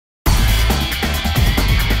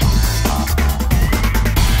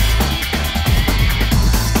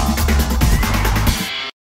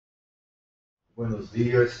Buenos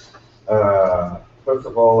dias. First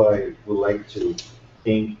of all, I would like to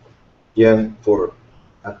thank Jan for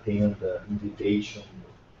attending the invitation,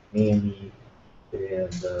 Amy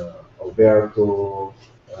and Alberto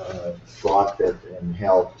slotted and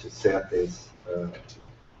helped to set this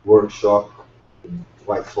workshop in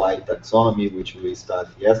Whitefly taxonomy, which we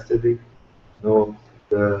started yesterday. No,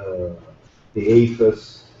 the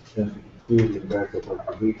APHIS, University of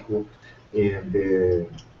Puerto Rico, and the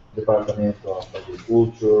Department of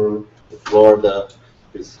Agriculture, the Florida,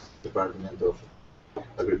 this Department of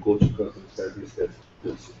Agriculture Customer Service that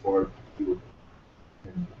will support you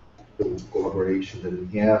and the collaboration that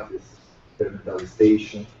we have, this experimental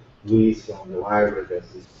station, Luis from the library that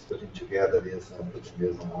is putting together this and putting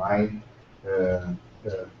this online, the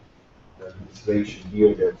administration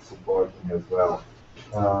here that's supporting as well.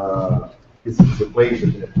 It's a pleasure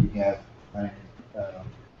that we have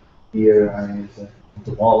here. I'm an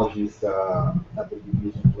entomologist at the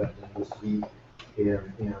Division of Plant Industry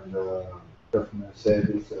and Customer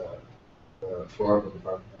Service, Florida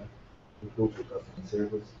Department of Agriculture Customer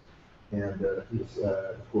Service, and he's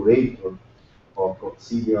curator of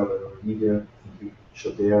Coccoidea, Aleyrodidae, and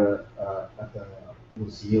Trichoptera at the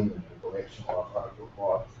museum and the collection of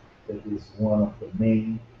arthropods. That is one of the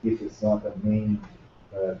main, if it's not the main,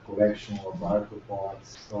 collection of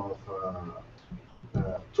arthropods of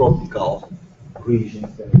tropical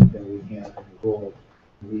regions that we have in the world.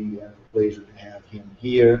 We have the pleasure to have him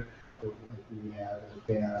here. We have a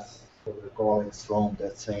pass for the colleagues from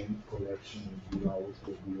that same collection. We always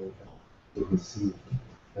will be open to receive.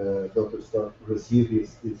 Dr. Stark received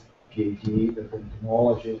his PhD at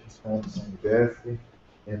Entomologist from the University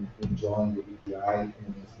and joined the EEA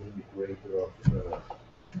and is the curator of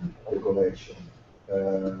the collection.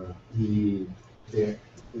 He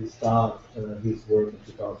started his work in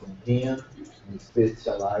 2010 and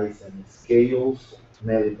specialized in scales,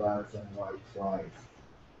 mellibugs, and whiteflies,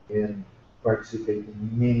 and participated in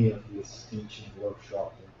many of his teaching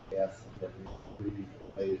workshops and classes that we really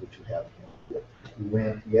able to have him here. We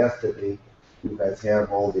went yesterday. You guys have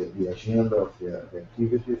all the agenda of the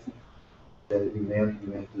activities. We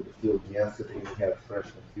went to the field yesterday. We have fresh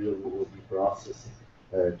material we will be processing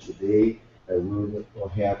today. We will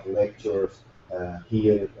have lectures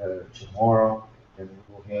here tomorrow, and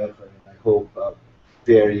we will have, I hope, a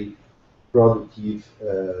very productive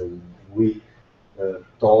week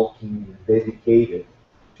talking dedicated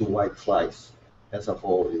to whiteflies as a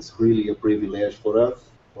whole. It's really a privilege for us,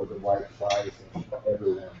 for the whiteflies, and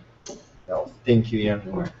everyone else. Thank you, Ian.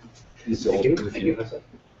 Thank you.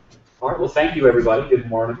 All right, well, thank you, everybody. Good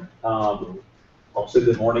morning. Also,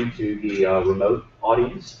 good morning to the remote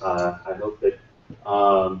audience. I hope that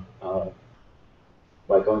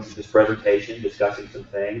by going through this presentation, discussing some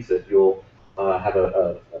things, that you'll have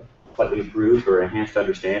a slightly improved or enhanced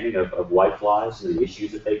understanding of whiteflies and the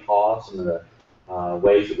issues that they cause and the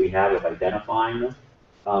ways that we have of identifying them.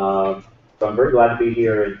 So I'm very glad to be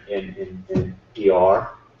here in PR.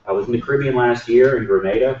 I was in the Caribbean last year in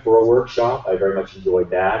Grenada for a workshop. I very much enjoyed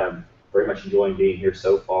that. I'm very much enjoying being here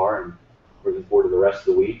so far and looking forward to the rest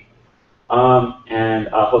of the week. And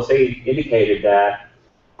Jose indicated that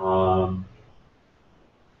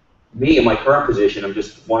me in my current position, I'm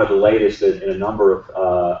just one of the latest in a number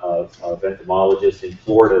of entomologists in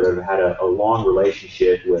Florida that have had a long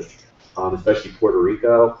relationship with, especially Puerto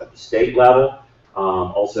Rico at the state level,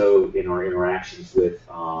 also in our interactions with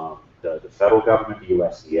the federal government, the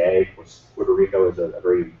USDA. Of course, Puerto Rico is a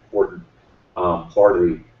very important part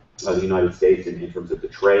of the United States in terms of the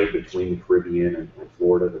trade between the Caribbean and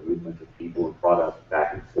Florida, the movement of people and product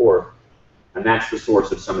back and forth. And that's the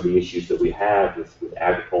source of some of the issues that we have with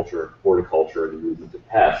agriculture, horticulture, and the movement of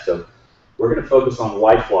pests. So we're going to focus on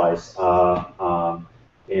whiteflies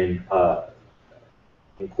in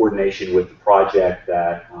coordination with the project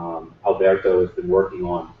that Alberto has been working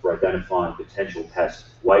on for identifying potential pest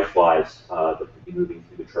whiteflies that could be moving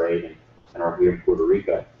through the trade and are here in Puerto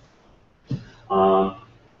Rico.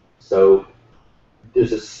 So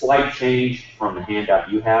there's a slight change from the handout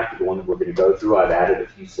you have to the one that we're going to go through. I've added a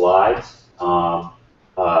few slides. But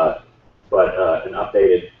an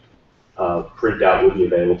updated printout will be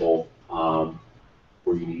available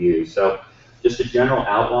for you to use. So just a general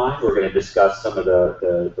outline, we're going to discuss some of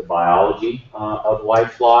the biology of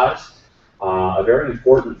whiteflies. A very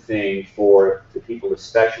important thing for the people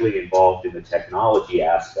especially involved in the technology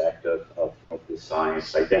aspect of this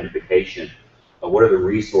science, identification. What are the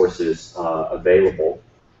resources available?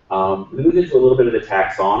 Move into a little bit of the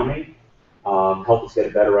taxonomy. Help us get a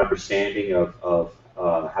better understanding of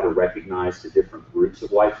how to recognize the different groups of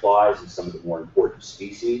whiteflies and some of the more important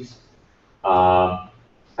species.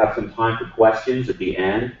 have some time for questions at the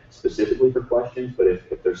end, specifically for questions, but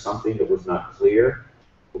if there's something that was not clear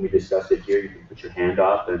when we discussed it here, you can put your hand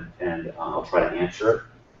up and I'll try to answer it.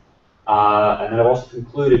 And then I've also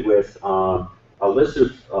concluded with a list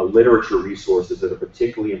of literature resources that are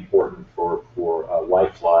particularly important for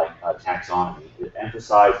whitefly taxonomy,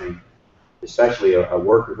 emphasizing especially a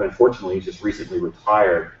worker who unfortunately just recently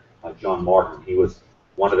retired, John Martin. He was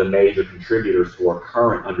one of the major contributors to our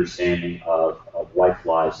current understanding of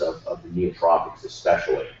whiteflies, of the neotropics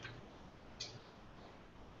especially.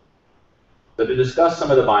 So to discuss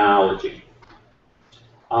some of the biology.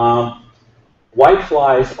 Whiteflies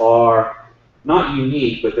are not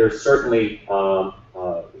unique, but they're certainly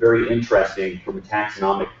very interesting from a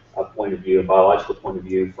taxonomic point of view, a biological point of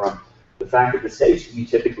view, from the fact that the stage that you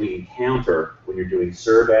typically encounter when you're doing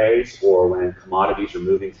surveys or when commodities are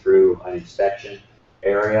moving through an inspection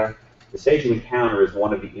area, the stage you encounter is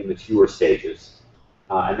one of the immature stages.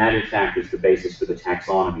 And that, in fact, is the basis for the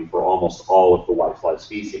taxonomy for almost all of the whitefly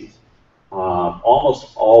species.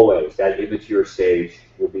 Almost always, that immature stage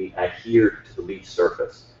will be adhered to the leaf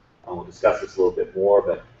surface. We'll discuss this a little bit more,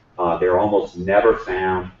 but they're almost never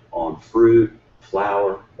found on fruit,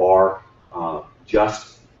 flower, bark,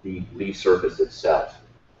 just the leaf surface itself.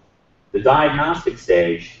 The diagnostic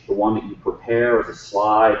stage, the one that you prepare as a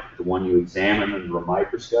slide, the one you examine under a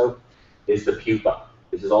microscope, is the pupa.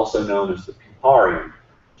 This is also known as the puparium,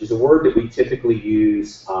 which is a word that we typically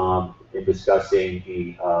use in discussing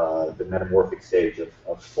the metamorphic stage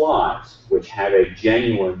of flies, which have a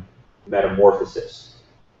genuine metamorphosis.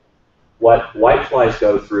 What whiteflies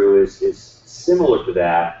go through is similar to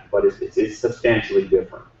that, but it's substantially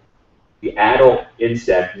different. The adult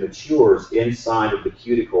insect matures inside of the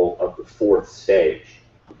cuticle of the fourth stage.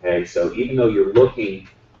 Okay, so even though you're looking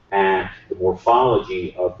at the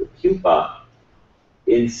morphology of the pupa,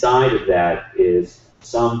 inside of that is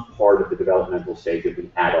some part of the developmental stage of the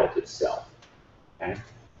adult itself. Okay?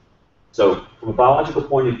 So from a biological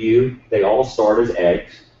point of view, they all start as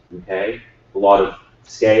eggs. Okay? A lot of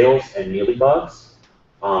scales and mealybugs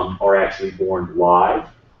are actually born live.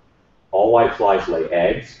 All whiteflies lay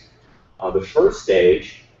eggs. The first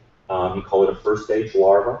stage, you call it a first stage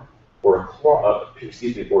larva, or a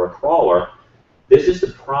crawler. This is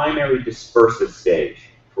the primary dispersive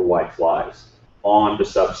stage for whiteflies on the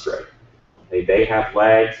substrate. Okay, they have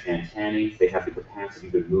legs, antennae, they have the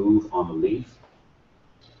capacity to move on the leaf.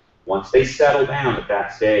 Once they settle down at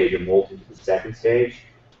that stage and molt into the second stage,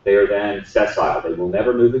 they are then sessile. They will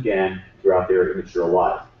never move again throughout their immature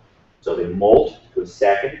life. So they molt to a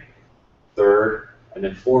second, third, and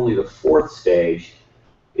then finally the fourth stage,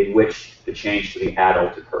 in which the change to the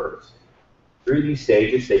adult occurs. Through these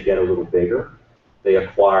stages, they get a little bigger. They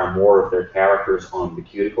acquire more of their characters on the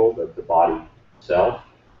cuticle, the body itself,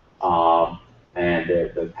 and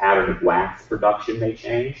the pattern of wax production may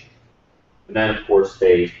change. And then, of course,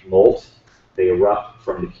 they molt. They erupt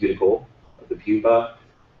from the cuticle of the pupa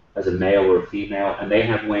as a male or a female, and they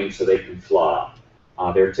have wings so they can fly.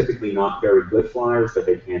 They're typically not very good flyers, but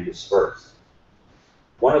they can disperse.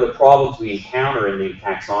 One of the problems we encounter in the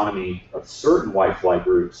taxonomy of certain whitefly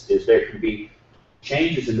groups is there can be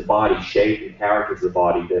changes in the body shape and characters of the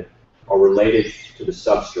body that are related to the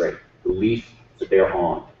substrate, the leaf that they're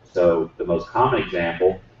on. So the most common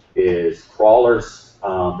example is crawlers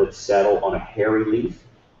that settle on a hairy leaf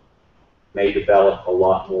may develop a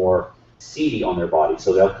lot more seedy on their body,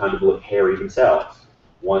 so they'll kind of look hairy themselves.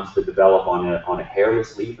 Ones that develop on a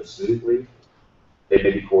hairless leaf, a smooth leaf, they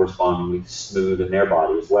may be correspondingly smooth in their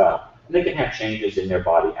body as well. And they can have changes in their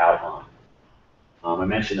body outline. I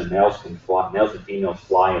mentioned that males and females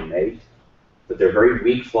fly and mate, but they're very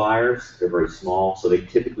weak flyers, they're very small, so they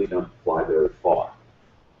typically don't fly very far.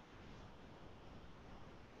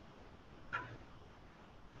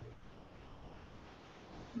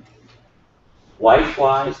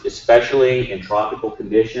 Whiteflies, especially in tropical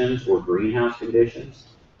conditions or greenhouse conditions,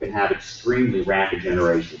 can have extremely rapid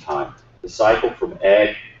generation time. The cycle from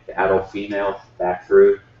egg to adult female back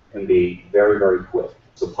through can be very, very quick.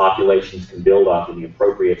 So populations can build up in the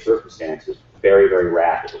appropriate circumstances very, very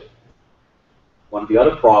rapidly. One of the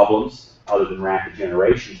other problems, other than rapid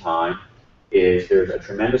generation time, is there's a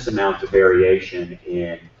tremendous amount of variation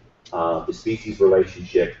in the species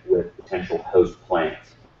relationship with potential host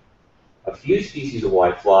plants. A few species of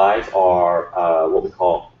whiteflies are what we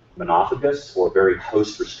call monophagous, or very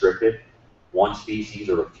host restricted. One species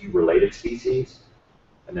or a few related species.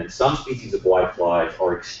 And then some species of whiteflies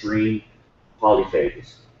are extreme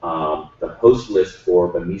polyphages. The host list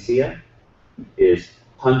for Bemisia is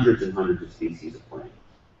hundreds and hundreds of species of plant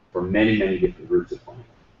for many, many different groups of plants.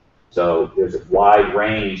 So there's a wide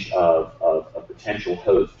range of potential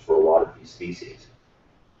host for a lot of these species.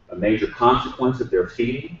 A major consequence of their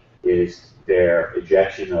feeding is their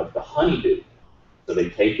ejection of the honeydew. So they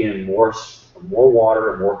take in more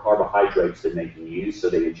water and more carbohydrates than they can use, so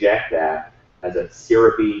they eject that as a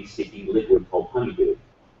syrupy, sticky liquid called honeydew.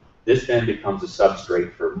 This then becomes a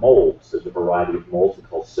substrate for molds. There's a variety of molds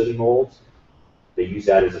called sooty molds. They use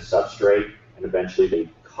that as a substrate, and eventually they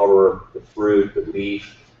cover the fruit, the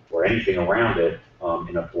leaf, or anything around it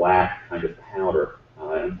in a black kind of powder.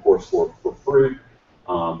 And of course, for fruit,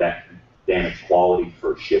 that can damage quality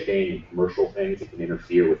for shipping and commercial things. It can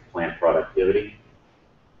interfere with plant productivity.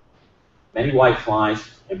 Many whiteflies,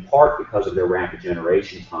 in part because of their rapid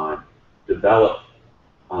generation time, develop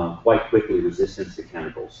quite quickly resistance to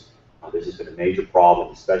chemicals. This has been a major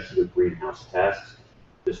problem, especially with greenhouse pests.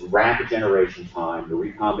 This rapid generation time, the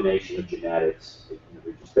recombination of genetics,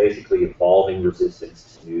 they're just basically evolving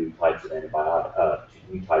resistance to new types of to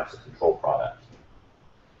new types of control products.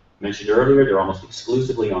 Mentioned earlier, they're almost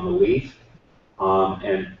exclusively on the leaf,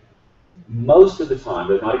 and most of the time,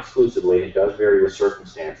 but not exclusively, it does vary with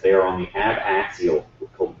circumstance, they are on the abaxial,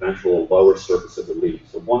 called ventral lower surface of the leaf.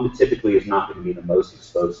 So one that typically is not going to be the most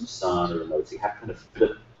exposed to sun or the most, you have to kind of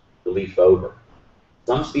flip the leaf over.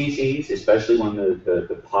 Some species, especially when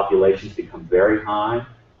the populations become very high,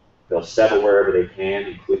 they'll settle wherever they can,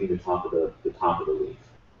 including the top of the leaf.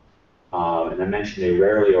 And I mentioned they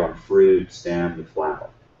rarely are on fruit, stem, and flower.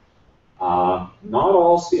 Not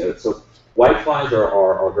all species. So whiteflies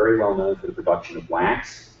are very well known for the production of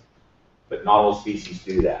wax, but not all species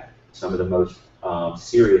do that. Some of the most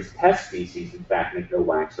serious pest species, in fact, make no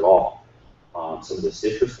wax at all. Some of the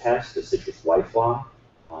citrus pests, the citrus whitefly,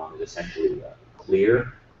 is essentially a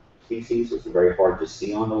clear species, so it's very hard to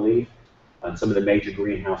see on the leaf. And some of the major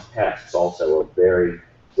greenhouse pests also are very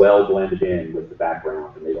well blended in with the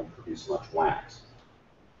background, and they don't produce much wax.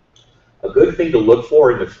 A good thing to look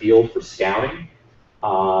for in the field for scouting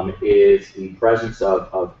is the presence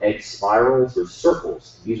of egg spirals or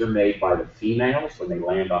circles. These are made by the females when they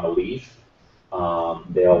land on a leaf.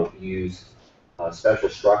 They'll use special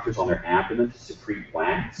structures on their abdomen to secrete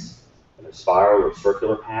wax in a spiral or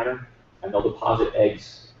circular pattern, and they'll deposit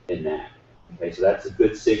eggs in that. Okay, so that's a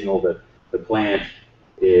good signal that the plant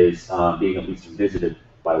is being at least visited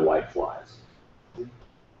by whiteflies.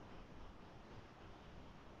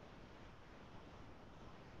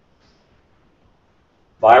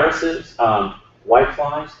 Viruses,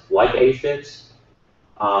 whiteflies, like aphids,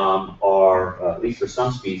 are, at least for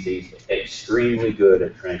some species, extremely good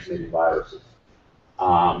at transmitting viruses.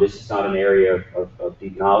 This is not an area of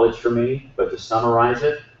deep knowledge for me, but to summarize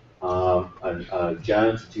it,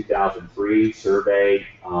 Jones in 2003 surveyed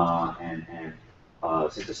and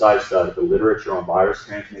synthesized the literature on virus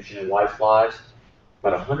transmission in whiteflies.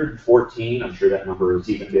 About 114, I'm sure that number is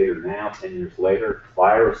even bigger now, 10 years later,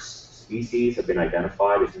 virus species have been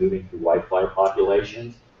identified as moving through whitefly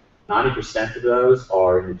populations. 90% of those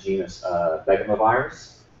are in the genus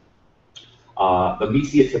Begomavirus.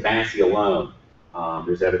 Babesia tabaci alone,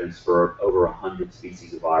 there's evidence for over 100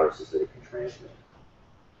 species of viruses that it can transmit.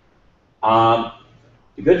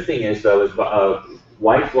 The good thing is, though, is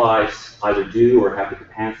whiteflies either do or have the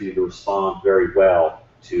capacity to respond very well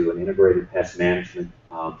to an integrated pest management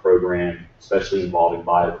program, especially involving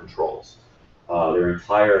biocontrols. There are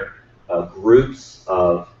entire groups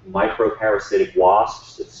of microparasitic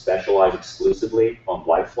wasps that specialize exclusively on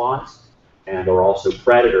whiteflies, and there are also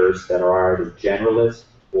predators that are either generalist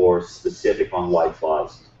or specific on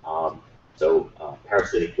whiteflies.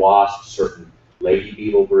 Parasitic wasps, certain lady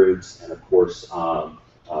beetle groups, and of course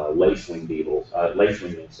lacewing beetles,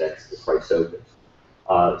 lacewing insects, the chrysopids.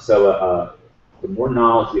 The more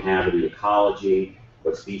knowledge we have of the ecology,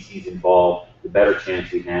 what species involved, the better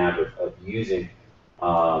chance we have of using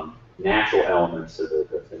natural elements of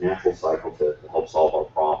the natural cycle to help solve our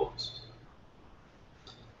problems.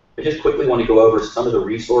 I just quickly want to go over some of the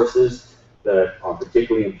resources that are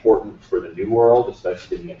particularly important for the New World,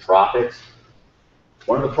 especially in the tropics.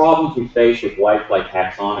 One of the problems we face with whitefly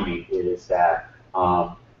taxonomy is that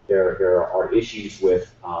there are issues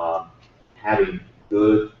with having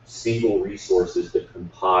good single resources that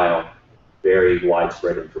compile very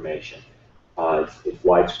widespread information. It's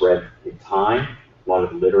widespread in time. A lot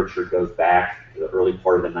of the literature goes back to the early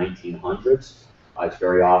part of the 1900s. It's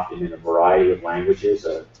very often in a variety of languages.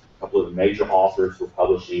 A couple of the major authors were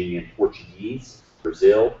publishing in Portuguese,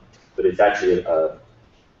 Brazil, but it's actually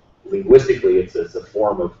linguistically, it's a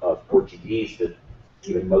form of Portuguese that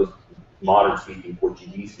even most modern-speaking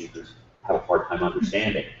Portuguese speakers have a hard time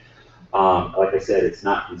understanding. Like I said, it's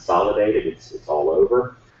not consolidated, it's all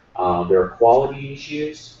over. There are quality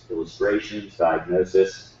issues, illustrations,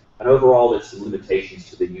 diagnosis. and overall there's some limitations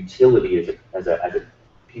to the utility as a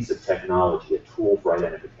piece of technology, a tool for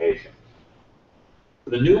identification.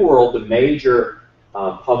 For the New World, the major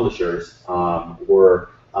publishers were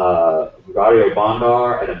Vigário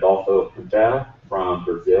Bandar and Adolfo Campbell from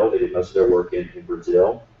Brazil. They did most of their work in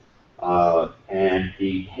Brazil. And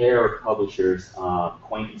the pair of publishers,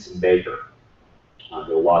 Quaintance and Baker,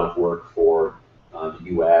 did a lot of work for the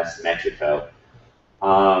US, Mexico.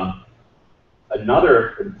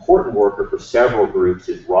 Another important worker for several groups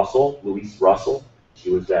is Louise Russell. She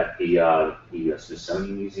was at the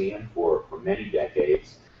Smithsonian Museum for many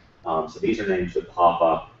decades. So these are names that pop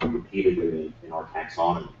up repeatedly in our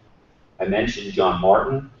taxonomy. I mentioned John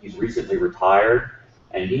Martin. He's recently retired,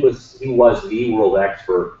 and he was the world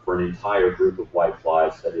expert for an entire group of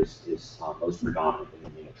whiteflies that is most predominant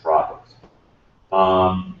in the tropics.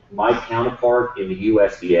 My counterpart in the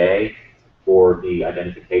USDA for the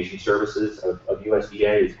identification services of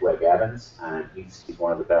USDA is Greg Evans, and he's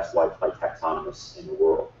one of the best whitefly taxonomists in the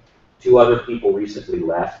world. Two other people recently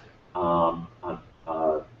left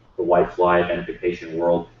the whitefly identification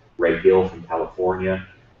world, Ray Gill from California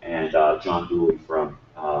and John Dooley from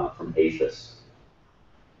APHIS.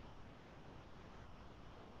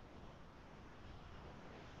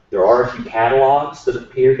 There are a few catalogs that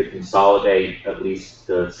appear to consolidate at least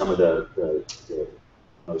some of the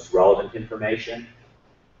most relevant information.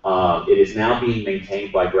 It is now being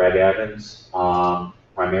maintained by Greg Evans,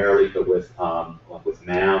 primarily, but with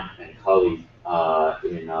Mam and Cully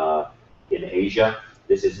in Asia.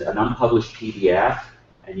 This is an unpublished PDF,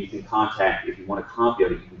 and you can contact, if you want a copy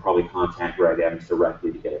of it, you can probably contact Greg Evans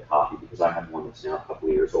directly to get a copy, because I have one that's now a couple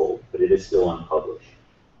of years old, but it is still unpublished.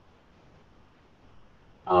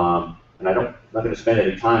 And I'm not going to spend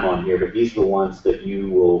any time on here, but these are the ones that you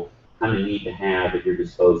will kind of need to have at your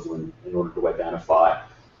disposal in order to identify,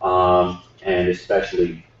 and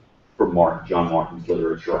especially for John Martin's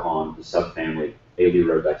literature on the subfamily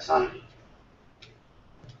Aleyrodidae.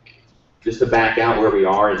 Just to back out where we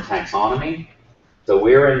are in taxonomy, so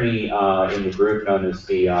we're in the group known as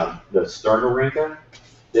the Sternorhyncha.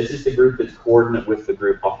 This is the group that's coordinate with the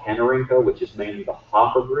group Ophenorhyncha, which is mainly the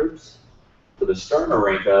hopper groups. So the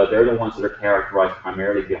Sternorhyncha, they're the ones that are characterized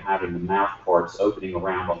primarily by having the mouth parts opening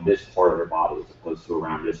around on this part of their body as opposed to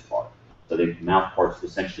around this part. So the mouth parts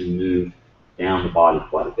essentially move down the body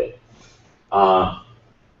quite a bit.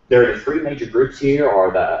 There are the three major groups here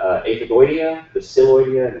are the Aphidoidea, the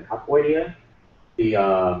Psylloidea, and the Coccoidea,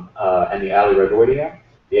 and the Aleyrodidae.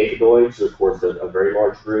 The Aphidoids are, of course, a very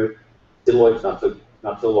large group. Psylloids,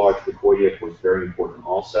 not so large. Coccoidea, of course, very important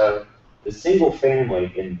also. The single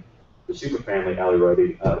family in the superfamily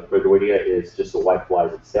Aleyrodidae is just the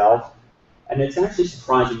whiteflies itself, and it's actually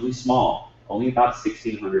surprisingly small. Only about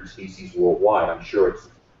 1,600 species worldwide. I'm sure it's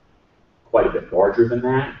quite a bit larger than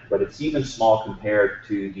that, but it's even small compared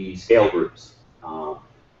to the scale groups.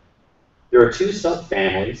 There are two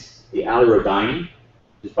subfamilies. The Aleyrodidae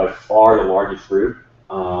is by far the largest group,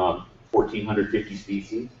 1,450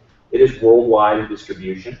 species. It is worldwide in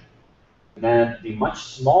distribution. And then the much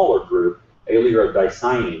smaller group,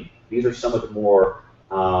 Aleyrodidae, these are some of the more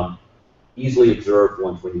easily observed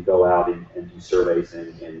ones when you go out and do surveys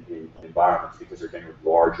in environments, because they're generally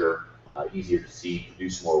larger, easier to see,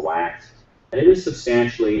 produce more wax. And it is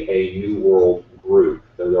substantially a New World group,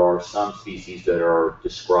 though there are some species that are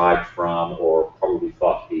described from or probably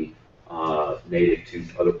thought to be native to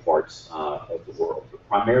other parts of the world, but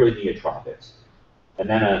primarily neotropics. And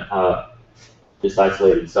then this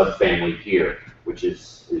isolated subfamily here, which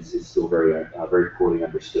is still very poorly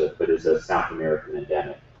understood, but is a South American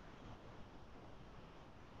endemic.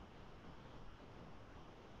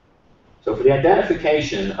 So for the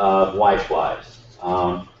identification of whiteflies,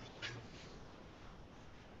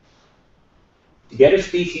 to get a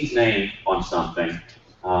species name on something,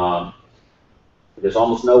 there's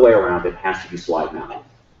almost no way around it. It has to be slide mounted.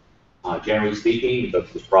 Generally speaking, we go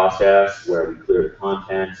through this process where we clear the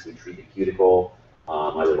contents, we treat the cuticle,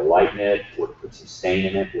 either to lighten it or to put some stain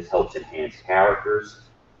in it. This helps enhance characters.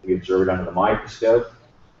 We observe it under the microscope,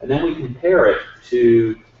 and then we compare it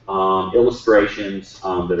to illustrations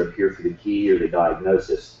that appear for the key or the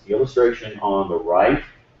diagnosis. The illustration on the right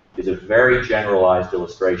is a very generalized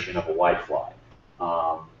illustration of a whitefly.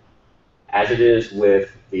 As it is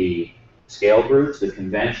with the scale groups, the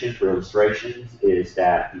convention for illustrations is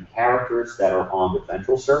that the characters that are on the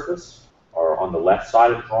ventral surface are on the left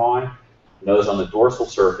side of the drawing, and those on the dorsal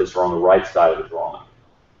surface are on the right side of the drawing.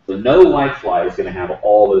 So no whitefly is going to have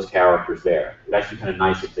all those characters there. It'd actually be kind of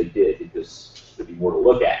nice if they did, because there'd be more to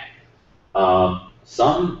look at.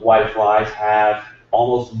 Some whiteflies have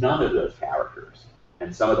almost none of those characters.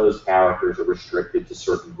 and some of those characters are restricted to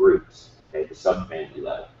certain groups, okay, the subfamily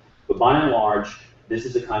level. But by and large, this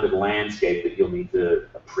is a kind of landscape that you'll need to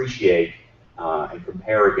appreciate and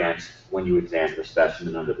compare against when you examine the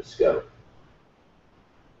specimen under the scope.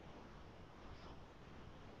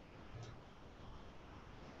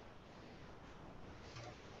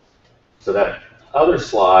 So that other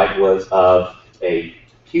slide was of a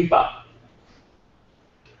pupa.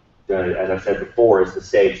 As I said before, is the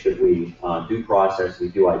stage that we do process, we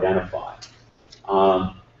do identify.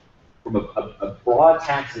 From a broad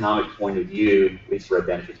taxonomic point of view, at least for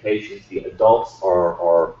identifications, the adults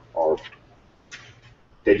are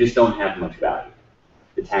they just don't have much value.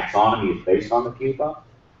 The taxonomy is based on the pupa.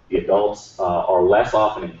 The adults are less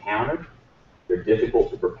often encountered. They're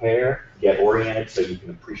difficult to prepare, get oriented, so you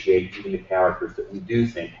can appreciate even the characters that we do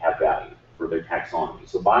think have value for their taxonomy.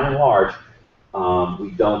 So by and large,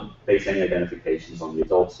 we don't base any identifications on the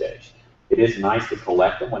adult stage. It is nice to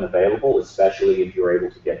collect them when available, especially if you're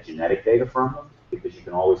able to get genetic data from them, because you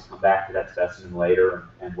can always come back to that specimen later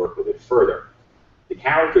and work with it further. The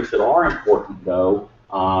characters that are important, though,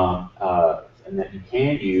 and that you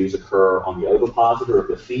can use occur on the ovipositor of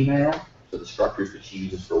the female, so the structures that she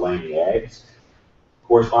uses for laying the eggs.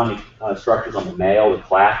 Corresponding structures on the male, the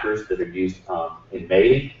claspers that are used in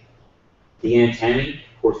mating. The antennae,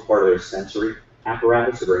 of course, part of their sensory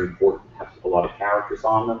apparatus, are very important, have a lot of characters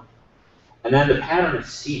on them. And then the pattern of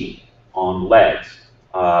seeding on legs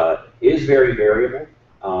is very variable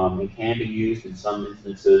and can be used in some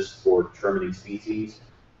instances for determining species,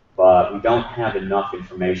 but we don't have enough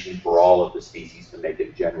information for all of the species to make it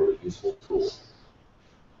a generally useful tool.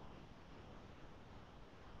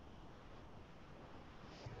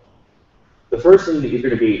 The first thing that you're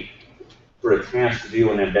going to be sort of tasked to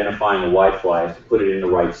do in identifying a whitefly is to put it in the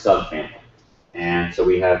right subfamily. And so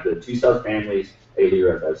we have the two subfamilies,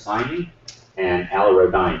 Aleyrodidae and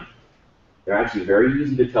Aleyrodidae. They're actually very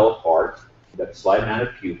easy to tell apart. You've got a slight amount of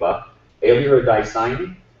pupa.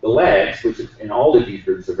 Aleyrodidae, the legs, which in all of these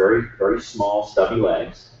groups are very, very small, stubby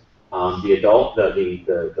legs.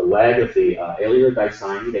 The leg of the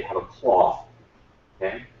Aleyrodidae, they have a claw.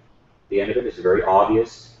 Okay, the end of it is a very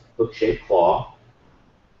obvious hook-shaped claw.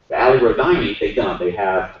 The Aleyrodidae, they don't. They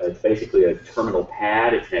have it's basically a terminal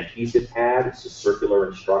pad. It's an adhesive pad. It's just circular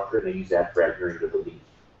in structure, and they use that for adhering to the leaf.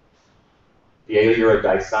 The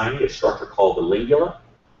Aleyrodidae, a structure called the lingula,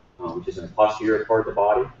 which is in the posterior part of the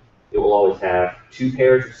body. It will always have two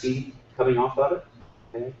pairs of seed coming off of it.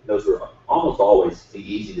 Okay? Those are almost always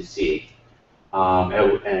easy to see,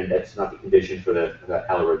 and that's not the condition for the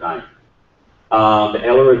Aleyrodidae. The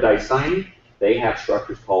Aleyrodidae, they have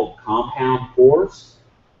structures called compound pores.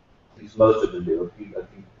 Most of them do. A few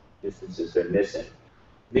instances they're missing.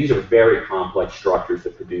 These are very complex structures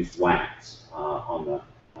that produce wax on the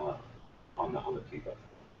pupa.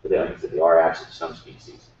 But like I said, they are absent in some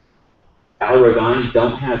species. Aleyrodidae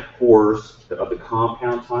don't have pores of the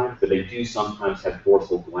compound type, but they do sometimes have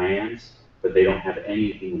dorsal glands, but they don't have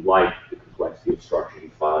anything like the complexity of structure you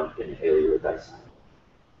find in Aleyrodidae.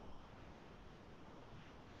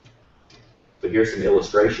 So here's some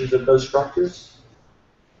illustrations of those structures.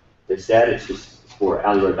 They said it's just for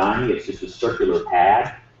Aleyrodidae, it's just a circular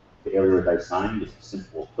pad. The Aleyrodidae is a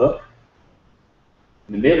simple hook.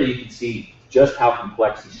 In the middle, you can see just how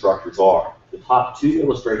complex these structures are. The top two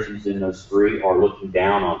illustrations in those three are looking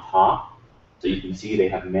down on top. So you can see they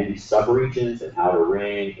have many subregions, an outer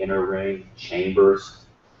ring, inner ring, chambers.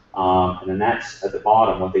 And then that's at the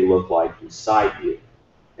bottom what they look like in side view.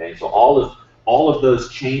 Okay, so all of those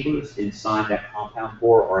chambers inside that compound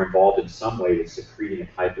pore are involved in some way with secreting a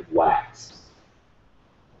type of wax.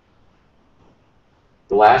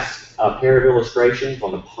 The last pair of illustrations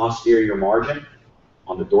on the posterior margin,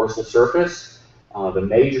 on the dorsal surface, the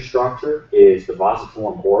major structure is the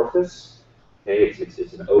vasiform orifice. Okay,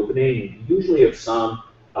 it's an opening, usually of some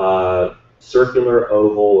circular,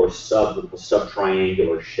 oval, or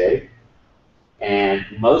sub-triangular shape. And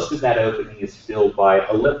most of that opening is filled by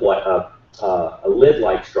a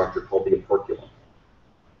lid-like structure called the operculum.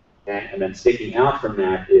 Okay? And then sticking out from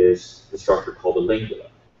that is the structure called the lingula.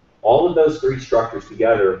 All of those three structures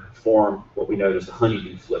together form what we know as a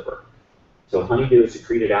honeydew flipper. So honeydew is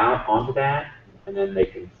secreted out onto that, and then they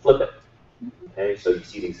can flip it. Okay, so you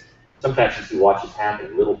see these, sometimes you see watches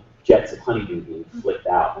happen, little jets of honeydew being flipped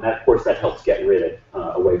out. And that, of course, that helps get rid of it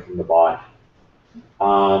away from the body.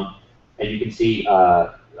 And you can see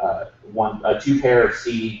two pair of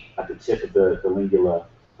seed at the tip of the lingula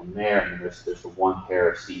from there, and there's the one pair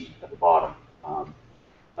of seed at the bottom of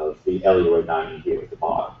the Aleyrodidae here at the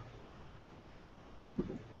bottom.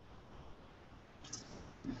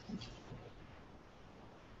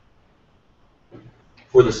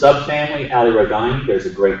 For the subfamily Aleyrodidae, there's a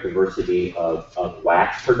great diversity of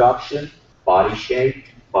wax production, body shape,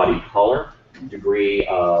 body color, degree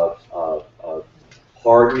of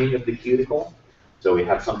hardening of the cuticle. So we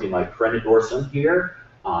have something like Crenodorsum here.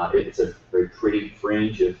 It's a very pretty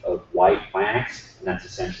fringe of white wax, and that's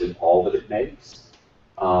essentially all that it makes.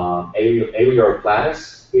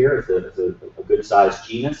 Aleyrodidae here is a good-sized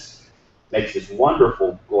genus. Makes this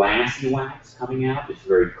wonderful glassy wax coming out. It's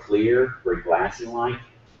very clear, very glassy-like.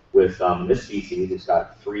 With this species, it's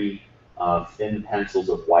got 3 thin pencils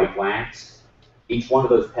of white wax. Each one of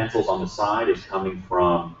those pencils on the side is coming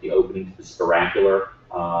from the opening to the spiracular.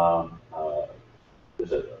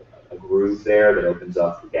 There's a groove there that opens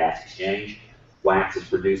up for gas exchange. Wax is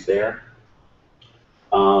produced there.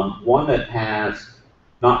 One that has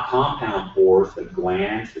not compound pores, but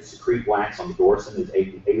glands that secrete wax on the dorsum is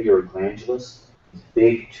Aleyroglandulus.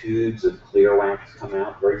 Big tubes of clear wax come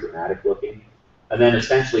out, very dramatic looking. And then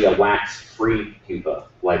essentially a wax-free pupa,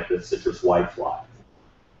 like the citrus whitefly.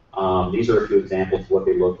 These are a few examples of what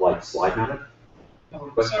they look like slide mounted.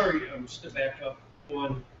 Sorry, just to back up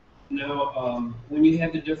one. Now, when you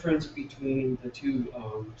have the difference between the 2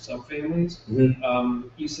 subfamilies,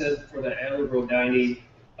 you said for the Aleyrodidae,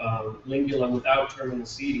 lingula without terminal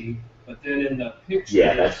seeding, but then in the picture...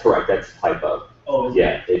 Yeah, that's correct. That's typo. Oh, okay.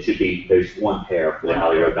 Yeah, it should be, there's 1 pair for the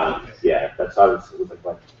Aleyrodidae. Okay. Yeah, that's how it was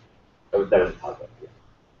like, that was a typo.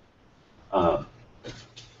 Yeah.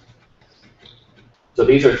 So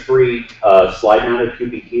these are 3 slide-mounted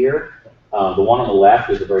pupae here. The one on the left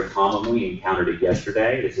is a very common one. We encountered it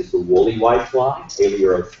yesterday. This is the woolly whitefly,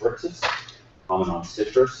 Aleyrothrixis, common on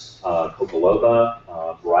citrus, Coccoidea,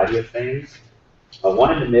 a variety of things.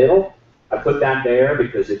 One in the middle, I put that there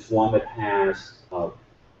because it's one that has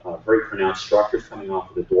very pronounced structures coming off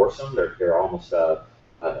of the dorsum. They're almost a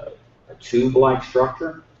tube-like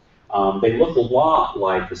structure. They look a lot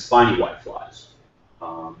like the spiny whiteflies.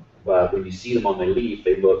 But when you see them on the leaf,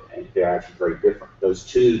 they're actually very different. Those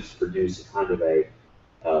tubes produce a kind of a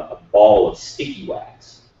ball of sticky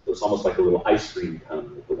wax. So it's almost like a little ice cream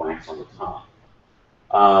cone with the wax on the top.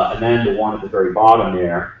 And then the one at the very bottom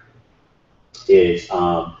there is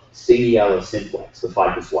Cinghiella simplex, the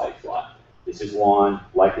ficus whitefly. This is one,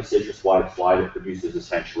 like the citrus whitefly, that produces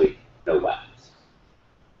essentially no wax.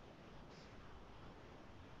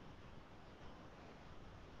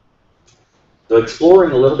 So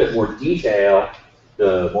exploring a little bit more detail,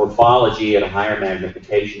 the morphology at a higher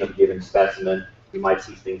magnification of a given specimen, you might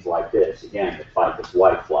see things like this. Again, the ficus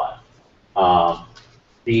whitefly.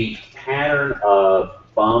 The pattern of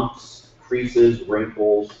bumps, creases,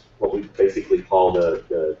 wrinkles, what we basically call the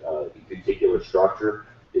cuticular structure,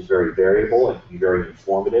 is very variable and can be very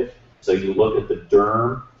informative. So you look at the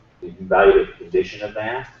derm, you can evaluate the condition of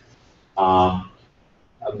that. A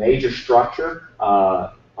major structure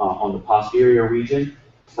on the posterior region,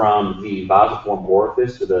 from the vasiform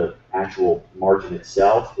orifice to the actual margin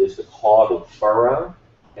itself, is the caudal furrow.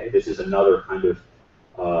 Okay, this is another kind of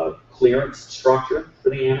clearance structure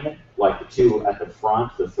for the animal, like the 2 at the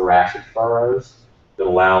front, the thoracic furrows that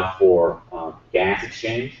allow for gas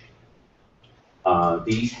exchange.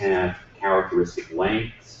 These have characteristic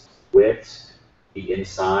lengths, widths. The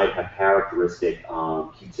inside have characteristic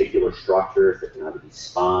cuticular structures that can either be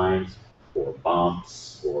spines or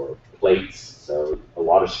bumps or plates, so a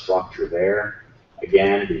lot of structure there.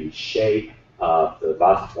 Again, the shape of the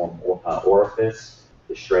vasiform orifice,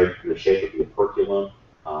 the shape of the operculum,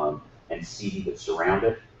 and seed that surround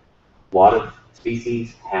it. A lot of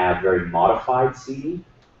species have very modified seed.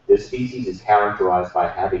 This species is characterized by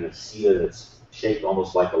having a seta that's shaped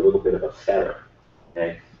almost like a little bit of a feather.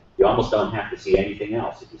 Okay? You almost don't have to see anything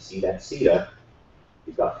else. If you see that seta,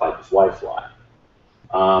 you've got ficus whitefly.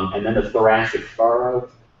 And then the thoracic furrow,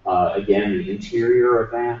 again, the interior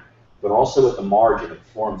of that, but also at the margin, it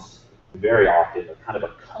forms very often a kind of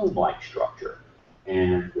a cone-like structure.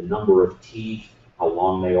 And the number of teeth, how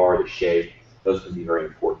long they are, the shape, those can be very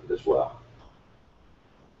important as well.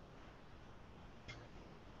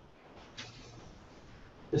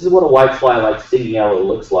 This is what a whitefly like Cinghiella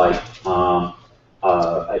looks like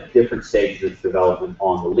at different stages of development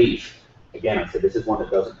on the leaf. Again, I said this is one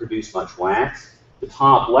that doesn't produce much wax. The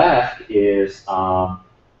top left is the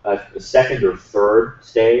 2nd or 3rd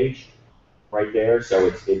stage right there.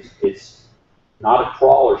 So it's not a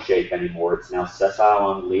crawler shape anymore. It's now sessile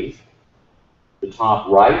on the leaf. The top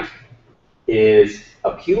right is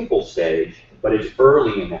a pupal stage, but it's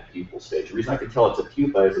early in that pupal stage. The reason I can tell it's a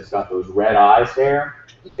pupa is it's got those red eyes there.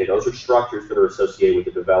 Okay, those are structures that are associated with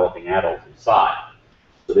the developing adult inside.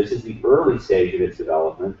 So this is the early stage of its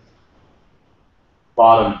development.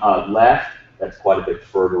 Bottom left, that's quite a bit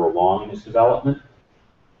further along in its development.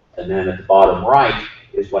 And then at the bottom right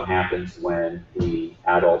is what happens when the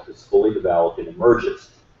adult is fully developed and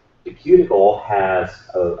emerges. The cuticle has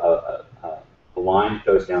a line that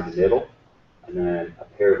goes down the middle, and then a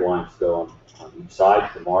pair of lines go on each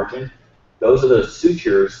side to the margin. Those are the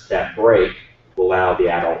sutures that break to allow the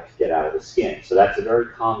adult to get out of the skin. So that's a very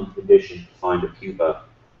common condition to find a pupa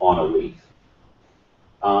on a leaf.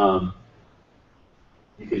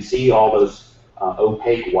 You can see all those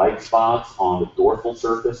opaque white spots on the dorsal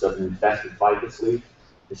surface of an infested ficus leaf.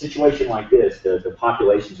 In a situation like this, the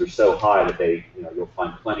populations are so high that you'll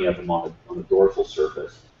find plenty of them on the dorsal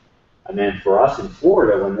surface. And then for us in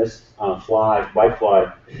Florida, when this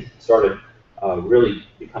whitefly, started really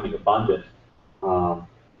becoming abundant,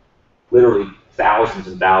 literally thousands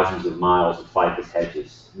and thousands of miles of ficus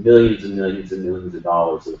hedges, millions and millions and millions of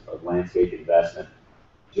dollars of landscape investment,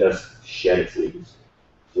 just shed its leaves,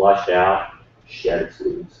 flushed out, shed its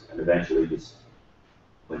leaves, and eventually just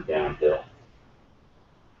went downhill.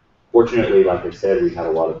 Fortunately, like I said, we had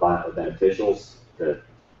a lot of beneficials that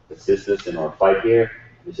assist us in our fight here.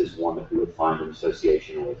 This is one that we would find in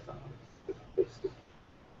association with this.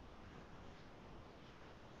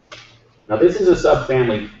 Now, this is a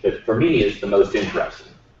subfamily that, for me, is the most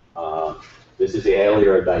interesting. This is the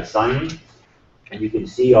Aleyrodidae, and you can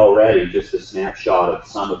see already just a snapshot of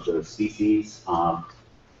some of the species.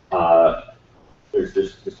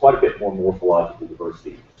 There's quite a bit more morphological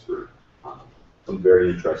diversity in this group. Some very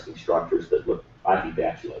interesting structures that I think they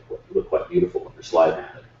actually look quite beautiful when they're slide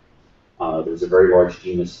mounted. There's a very large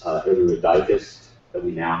genus, Aleyrodidae, that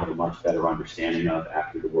we now have a much better understanding of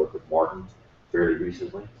after the work of Martin fairly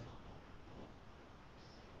recently.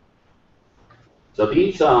 So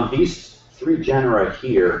these three genera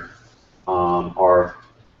here are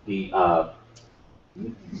the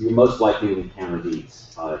you're most likely to encounter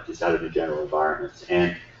these just out of the general environments,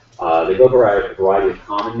 and they go by a variety of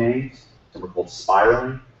common names. Some are called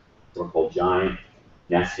spiraling, some are called giant,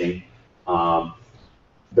 nesting.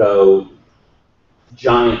 Though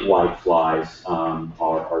giant whiteflies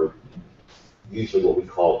are usually what we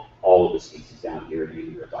call all of the species down here in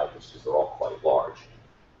Aleyrodidae because they're all quite large.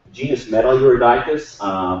 Genus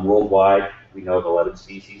Aleyrodidae, worldwide, we know of 11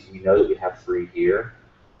 species. We know that we have 3 here.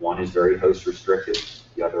 One is very host restricted.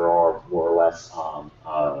 The other are more or less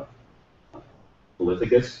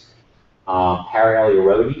prolificous.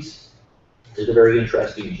 Aleyrodidae is a very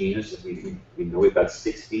interesting genus. We know we've got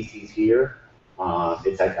 6 species here. I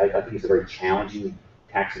think it's a very challenging,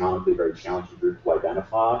 taxonomically very challenging group to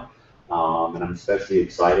identify. And I'm especially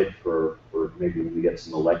excited for maybe when we get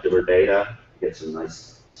some molecular data, get some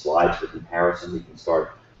nice slides for comparison, we can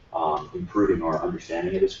start improving our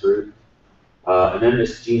understanding of this group. And then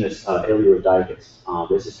this genus, Aleyrodidae,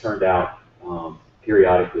 this has turned out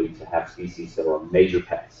periodically to have species that are major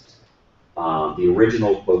pests. The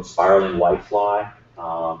original, spiraling whitefly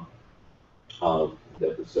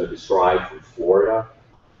that was described from Florida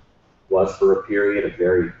was for a period a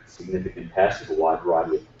very significant pest of a wide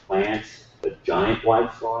variety of plants. The giant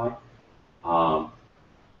whitefly,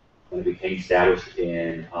 when it became established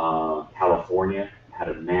in California, had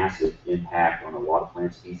a massive impact on a lot of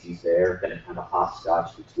plant species there. Then it kind of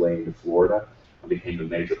hopscotched its way into Florida and became a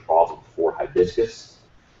major problem for hibiscus.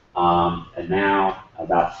 And now,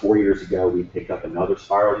 about 4 years ago, we picked up another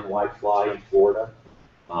spiraling whitefly in Florida.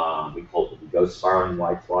 We call it the ghost spiraling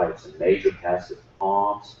whitefly. It's a major pest of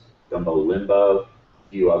palms, gumbo limbo, a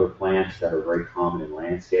few other plants that are very common in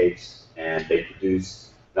landscapes, and they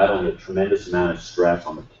produce not only a tremendous amount of stress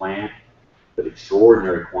on the plant, but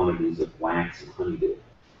extraordinary quantities of wax and honeydew.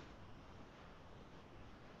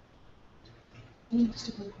 Just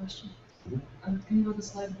a quick question. Can you go to the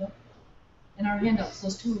slide above? In our handouts,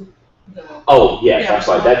 those two. Oh, yes, that's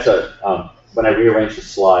right. That's when I rearranged the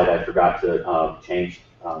slide, I forgot to change.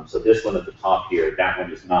 So this one at the top here, that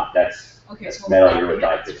one is not. That's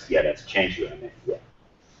Aleyrodidae. Yeah, that's a change that I made. Yeah.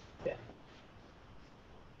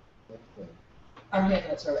 Our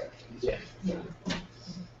handouts are right. Yeah.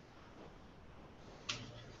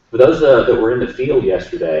 For those that were in the field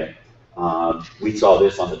yesterday, we saw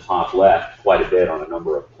this on the top left quite a bit on a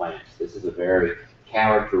number of plants. This is a very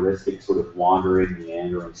characteristic sort of wandering,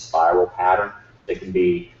 meandering spiral pattern that can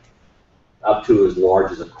be up to as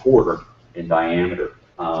large as a quarter in diameter,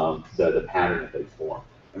 the pattern that they form.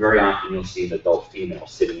 And very often you'll see an adult female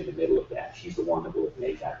sitting in the middle of that. She's the one that will have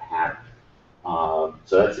made that pattern. So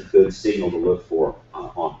that's a good signal to look for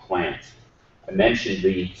on plants. I mentioned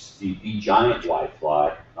the giant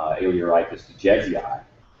whitefly, Aleyrodidae degezii.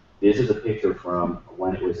 This is a picture from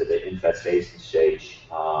when it was at the infestation stage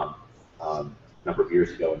a number of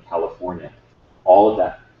years ago in California. All of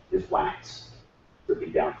that is wax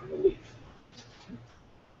dripping down from the leaf.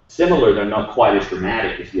 Similar, they're not quite as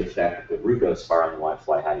dramatic as the effect that the Rugo spiraling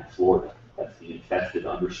whitefly had in Florida. That's the infested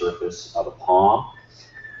undersurface of a palm.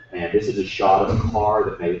 And this is a shot of a car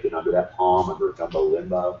that may have been under that palm, under a jumbo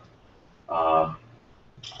limbo. All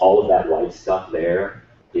of that white stuff there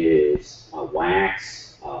is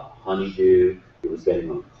wax, honeydew. It was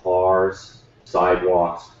getting on cars,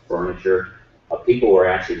 sidewalks, furniture. People were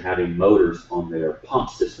actually having motors on their pump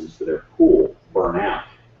systems for their pool burn out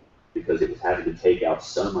because it was having to take out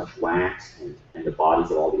so much wax and the bodies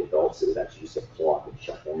of all the adults that it actually just get clogged and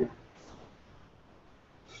shut down.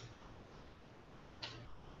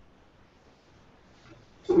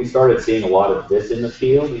 So we started seeing a lot of this in the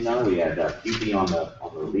field. You know, we had pupae on the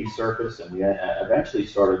leaf surface, and we eventually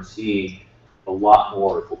started seeing a lot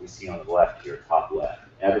more of what we see on the left here, top left,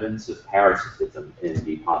 evidence of parasitism in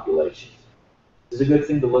the populations. This is a good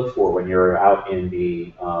thing to look for when you're out in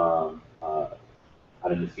the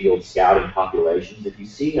field scouting populations. If you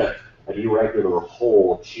see an irregular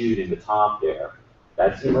hole chewed in the top there,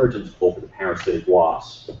 that's the emergence hole for the parasitic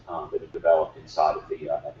wasps that have developed inside of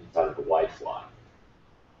the whitefly.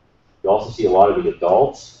 You also see a lot of the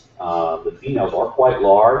adults. The females are quite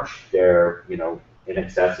large. They're, you know, in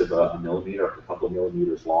excess of a millimeter, up to a couple of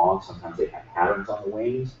millimeters long. Sometimes they have patterns on the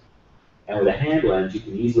wings. And with a hand lens, you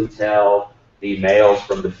can easily tell the males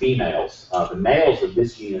from the females. The males of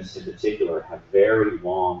this genus in particular have very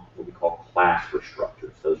long, what we call clasper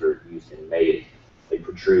structures. Those are used in mating. They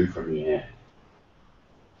protrude from the end.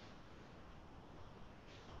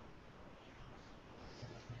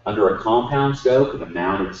 Under a compound scope with a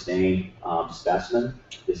mounted stained specimen,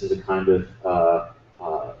 this is a kind of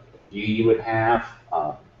view you would have.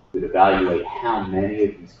 We'd evaluate how many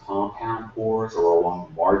of these compound pores are along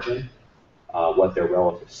the margin, what their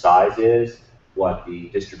relative size is, what the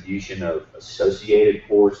distribution of associated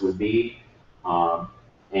pores would be,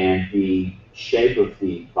 and the shape of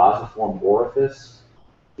the basiform orifice,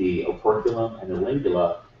 the operculum, and the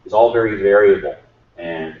lingula is all very variable.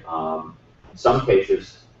 And in some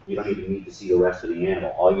cases, you don't even need to see the rest of the animal.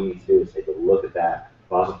 All you need to do is take a look at that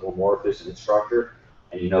basiform orifice and its structure,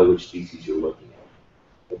 and you know which species you're looking at.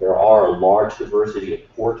 But there are a large diversity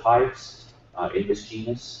of pore types in this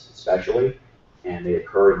genus, especially, and they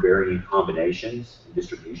occur in varying combinations and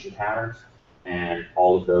distribution patterns, and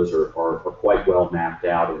all of those are quite well mapped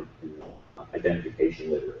out in identification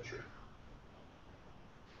literature.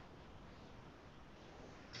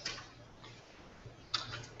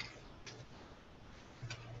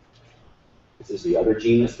 This is the other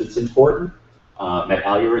genus that's important,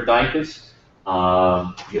 Aleyrodidae.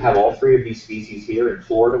 You have all three of these species here. In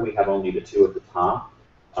Florida, we have only the two at the top.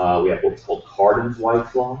 We have what's called Cardin's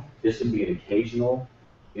whitefly. This can be an occasional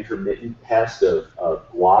intermittent pest of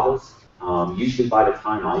guavas. Usually by the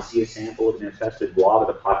time I see a sample of an infested guava,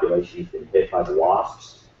 the population has been hit by the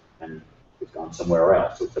wasps and it's gone somewhere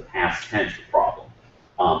else. So it's a past tense problem.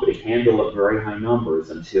 But it can build up very high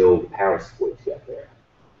numbers until the parasitoids get there.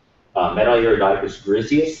 Aleyrodidae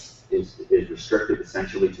griseus is restricted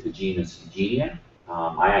essentially to the genus Eugenia.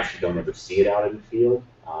 I actually don't ever see it out in the field.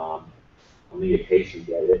 Only occasionally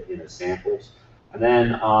get it in the samples. And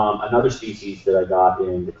then another species that I got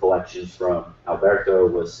in the collections from Alberto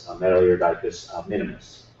was Aleyrodidae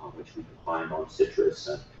minimus, which we can find on citrus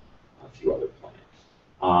and a few other plants.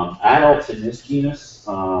 Adults in this genus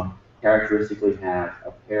characteristically have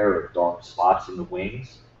a pair of dark spots in the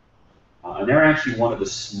wings. And they're actually one of the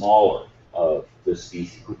smaller of the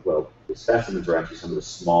species. Well, the specimens are actually some of the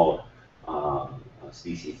smaller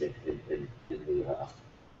species in the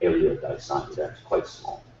Aleyrodidae family. They're quite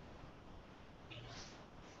small.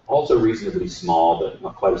 Also reasonably small, but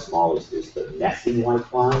not quite as small as the nesting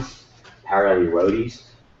whiteflies, Aleyrodidae.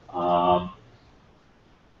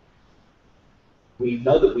 We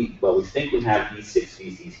know that we think we have these 6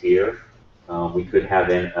 species here. We could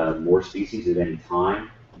have more species at any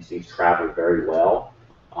time. These things travel very well.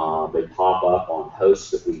 They pop up on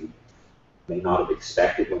hosts that we may not have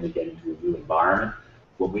expected when they get into a new environment.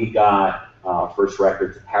 When we got first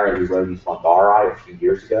records of Aleyrodidae fundari a few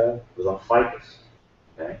years ago, it was on ficus.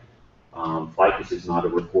 Okay? Ficus is not a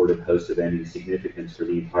reported host of any significance for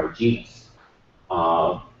the entire genus.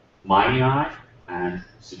 Minei and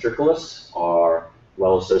citriculus are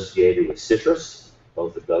well associated with citrus.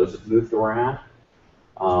 Both of those have moved around.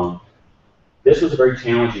 This was a very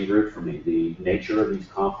challenging group for me. The nature of these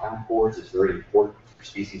compound pores is very important for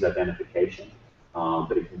species identification,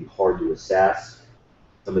 but it can be hard to assess.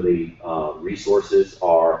 Some of the resources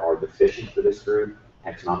are deficient for this group,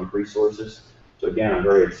 taxonomic resources. So again, I'm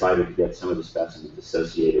very excited to get some of the specimens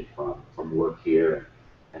associated from work here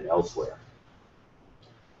and elsewhere.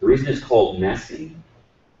 The reason it's called nesting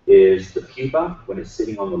is the pupa when it's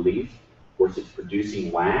sitting on the leaf. Of course, it's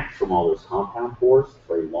producing wax from all those compound pores. It's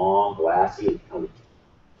very long, glassy, kind of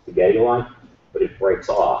spaghetti-like, but it breaks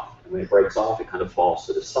off. And when it breaks off, it kind of falls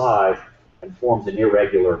to the side and forms an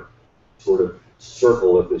irregular sort of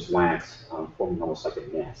circle of this wax, forming almost like a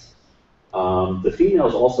nest. The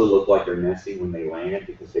females also look like they're nesting when they land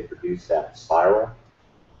because they produce that spiral.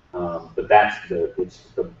 But that's the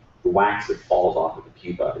wax that falls off of the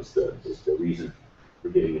pupa is the reason for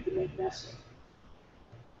giving it the name nesting.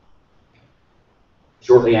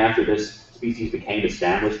 Shortly after this species became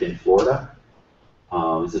established in Florida,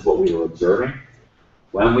 this is what we were observing.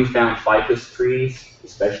 When we found ficus trees,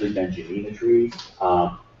 especially benjamina trees,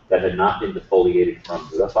 that had not been defoliated from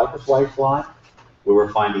the ficus whitefly, we were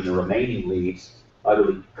finding the remaining leaves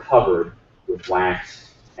utterly covered with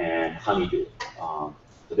wax and honeydew.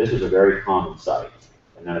 So this was a very common sight.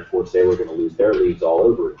 And then, of course, they were going to lose their leaves all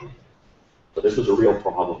over again. So this was a real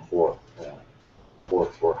problem for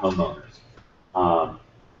homeowners.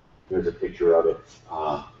 Here's a picture of it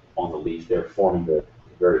on the leaf. They're forming the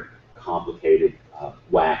very complicated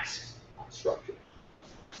wax structure.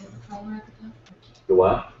 Is it a crawler at the top? The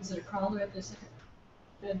what? Is it a crawler at the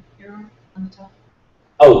second arrow on the top?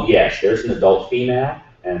 Oh, yes. There's an adult female,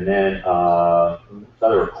 and then it's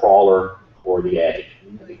either a crawler or the egg.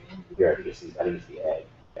 Here, I think it's the egg.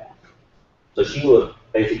 Yeah. So she would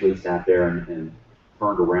basically sat there and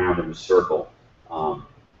turned around in a circle,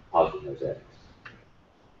 housing those eggs.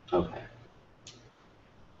 Okay.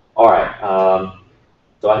 All right.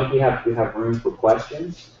 So I think we have room for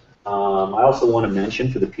questions. I also want to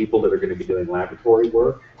mention for the people that are going to be doing laboratory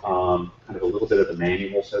work, kind of a little bit of the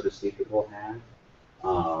manual, so to speak, that we'll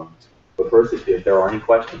have. But first, if there are any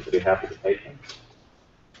questions, I'd be happy to take them.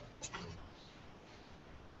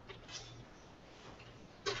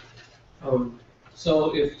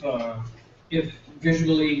 So if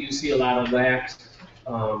visually you see a lot of wax,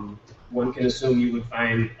 one can assume you would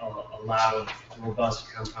find a lot of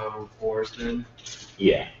robust compound pores then?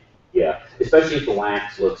 Yeah, yeah. Especially if the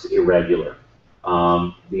wax looks irregular.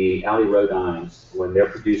 The Aleyrodides, when they're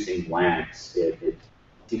producing wax, it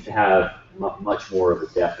seems to have much more of a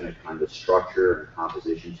definite kind of structure and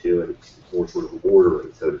composition to it. It's more sort of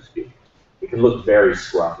orderly, so to speak. It can look very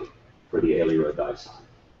scruffy for the Aleyrodidae sign.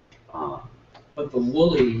 But the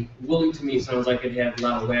woolly to me sounds like it had a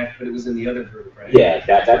lot of wax, but it was in the other group, right? Yeah,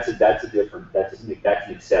 that's an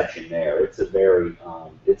exception there. It's a very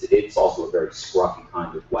it's also a very scruffy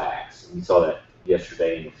kind of wax. And we saw that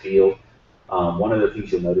yesterday in the field. One of the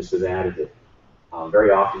things you'll notice with that is that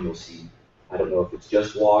very often you'll see, I don't know if it's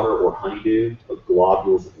just water or honeydew, but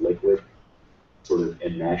globules of liquid sort of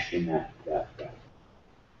enmeshed in that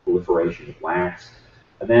proliferation of wax.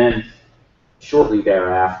 And then shortly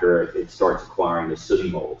thereafter, it starts acquiring the sooty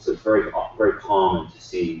mold. So it's very common to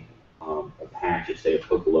see a patch of, say, a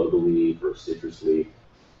Coccoidea leaf or a citrus leaf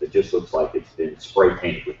that just looks like it's been spray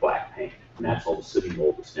painted with black paint. And that's all the sooty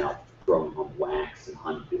mold that's now growing on wax and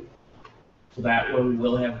honeydew. So that one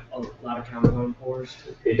will have a lot of compound pores?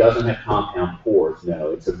 It doesn't have compound pores,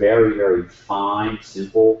 no. It's a very, very fine,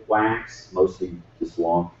 simple wax, mostly just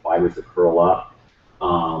long fibers that curl up.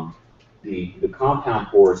 The compound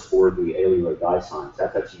pores for the Aleyrodidae,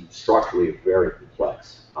 that's actually structurally a very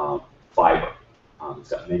complex fiber. It's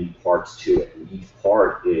got many parts to it, and each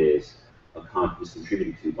part is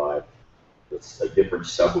contributed to by a different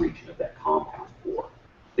subregion of that compound pore.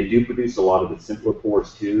 They do produce a lot of the simpler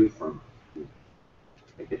pores too, from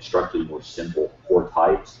make it structurally more simple pore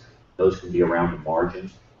types. Those can be around the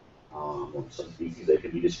margin. On some species, they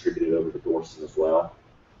can be distributed over the dorsum as well.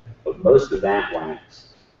 But most of that wax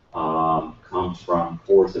comes from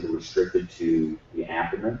pores that are restricted to the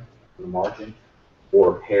abdomen, the margin,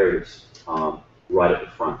 or pairs right at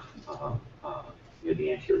the front, near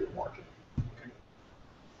the anterior margin.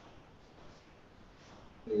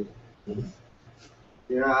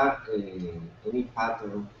 There are any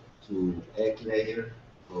pattern to egg layer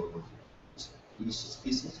for each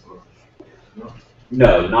species, or no?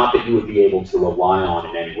 No, not that you would be able to rely on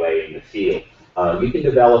in any way in the field. You can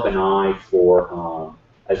develop an eye for,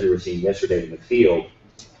 as we were seeing yesterday in the field,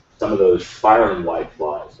 some of those spiraling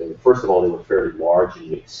whiteflies. First of all, they were fairly large in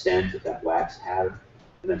the extent of that wax pattern,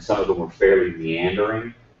 and then some of them were fairly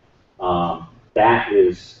meandering. That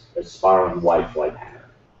is a spiraling whitefly pattern.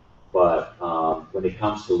 But when it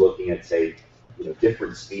comes to looking at, say,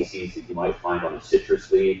 different species that you might find on a citrus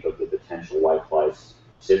leaf of the potential whiteflies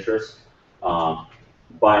citrus,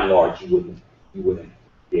 by and large, you wouldn't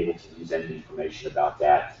be able to use any information about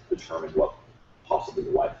that to determine what possibly the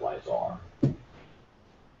whiteflies are.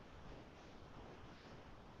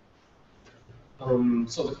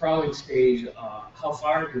 So the crawling stage, how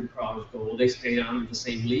far do the crawlers go? Will they stay on the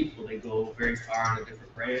same leaf? Will they go very far on a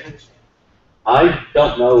different branch? I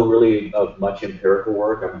don't know really of much empirical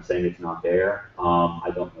work. I'm not saying it's not there.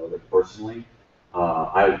 I don't know that personally.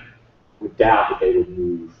 I would doubt that they would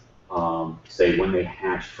move, say, when they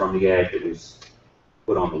hatched from the egg that was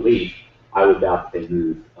put on the leaf. I would doubt that they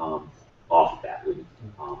move off of that leaf.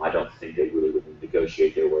 I don't think they really would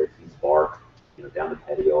negotiate their way through bark, down the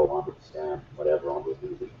petiole, onto the stem, whatever, onto the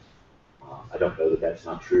leaf. I don't know that that's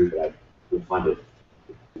not true, but I would find it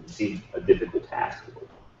would seem a difficult task to do.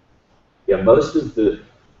 Yeah, most of the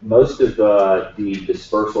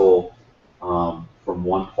dispersal from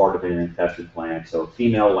one part of an infested plant. So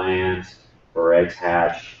female lands or eggs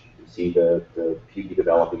hatch. You can see the pupae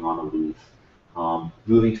developing on the leaf.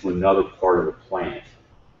 Moving to another part of the plant,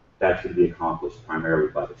 that's going to be accomplished primarily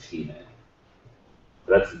by the female.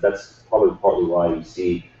 That's probably partly why you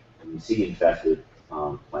see when you see infested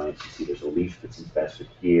plants, you see there's a leaf that's infested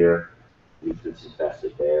here, a leaf that's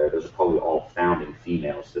infested there. Those are probably all founding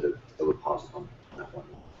females that were positive on that one.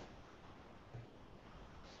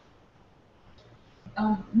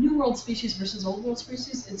 New World species versus Old World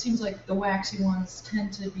species, it seems like the waxy ones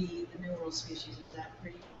tend to be the New World species. Is that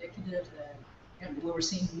pretty indicative that when we're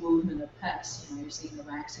seeing movement of pests, you're seeing the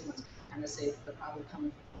waxy ones kind of say that they're probably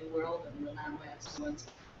coming from the New World and the non-waxy ones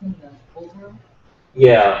in the Old World?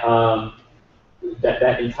 Yeah,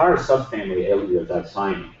 that entire subfamily,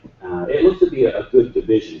 Aleyrodidae, it looks to be a good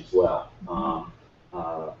division as well.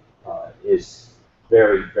 Is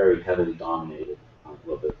very, very heavily dominated, a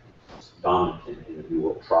little bit dominant in the New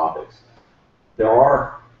World tropics. There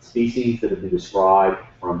are species that have been described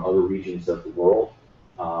from other regions of the world.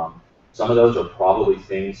 Some of those are probably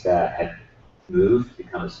things that had moved,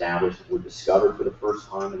 become established, were discovered for the first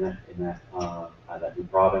time in that new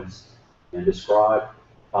province and described.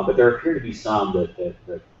 But there appear to be some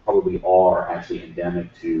that probably are actually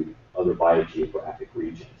endemic to other biogeographic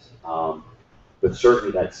regions. But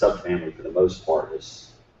certainly that subfamily, for the most part,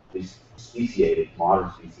 is at least speciated,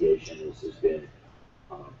 modern speciation has been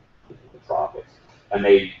in the tropics. And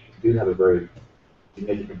they do have a very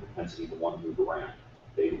significant propensity to want to move around.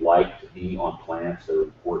 They like to be on plants that are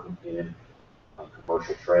important in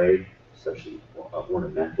commercial trade, especially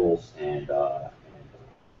ornamentals and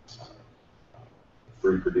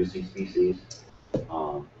fruit-producing species.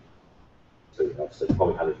 So that's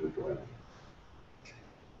probably how they move around.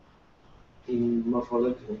 In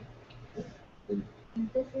morphology, Is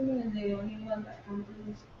the female the only one that can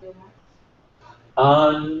produce the wax?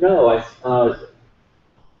 No,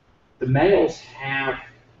 the males have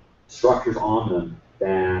structures on them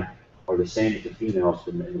that are the same as the females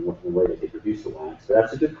in the way that they produce the wax. So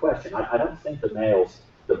that's a good question. I don't think the males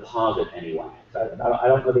deposit any wax. I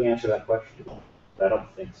don't know the answer to that question, but I don't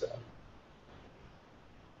think so.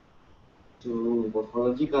 to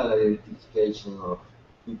morphological identification of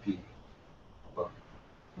pupae,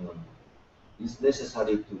 it's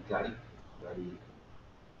necessary to clarify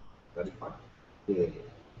the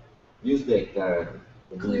use the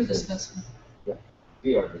Clear the specimen.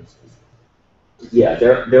 clear the specimen. Yeah,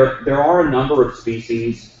 there are a number of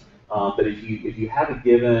species, but if you have a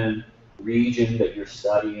given region that you're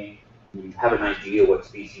studying, you have an idea what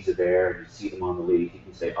species are there, and you see them on the leaf, you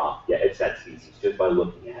can say, oh, yeah, it's that species, just by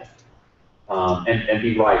looking at it. And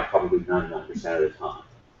be right probably 99% of the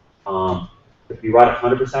time. If you right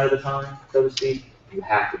 100% of the time, so to speak, you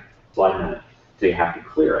have to slide in it. So you have to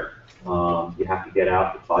clear it. You have to get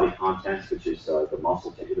out the body contents, which is the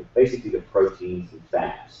muscle tissue, basically the proteins and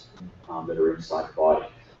fats that are inside the body.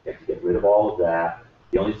 You have to get rid of all of that.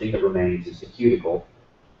 The only thing that remains is the cuticle.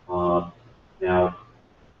 Now,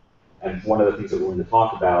 and one of the things that we're going to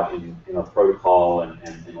talk about in our protocol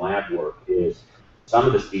and lab work is some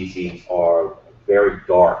of the species are very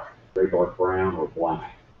dark brown or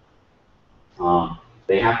black.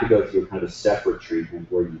 They have to go through kind of a separate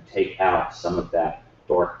treatment where you take out some of that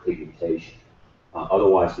dark pigmentation.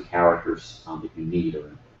 Otherwise, the characters that you need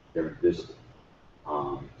they're invisible.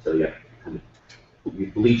 So yeah, kind of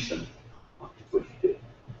you bleach them. That's what you do.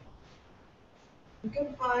 You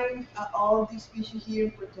can find all of these species here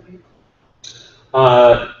in Puerto Rico.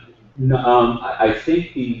 No, I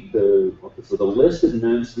think the list of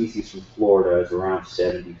known species from Florida is around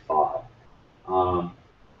 75.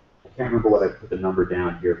 I can't remember what I put the number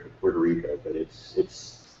down here for Puerto Rico, but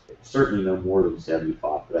it's certainly no more than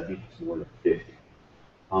 75, but I think it's more than 50.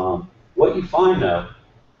 What you find though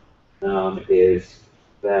is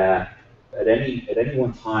that at any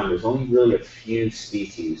one time, there's only really a few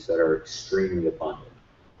species that are extremely abundant,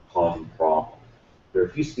 causing problems. There are a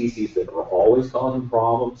few species that are always causing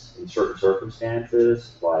problems in certain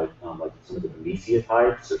circumstances, like some of the Nemesia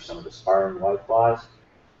types or some of the spiraling whiteflies.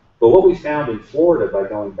 But what we found in Florida by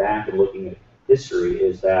going back and looking at history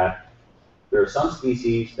is that there are some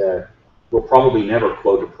species that were probably never,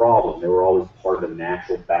 quote, a problem. They were always part of the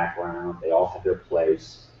natural background. They all had their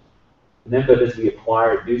place. And then, but as we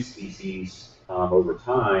acquired new species over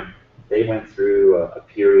time, they went through a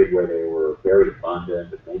period where they were very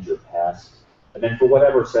abundant, a major pest. And then for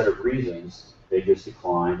whatever set of reasons, they just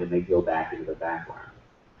declined and they go back into the background.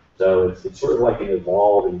 So it's sort of like an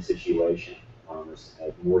evolving situation.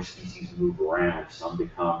 As more species move around, some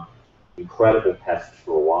become incredible pests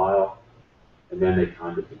for a while, and then they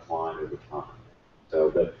kind of decline over time. So,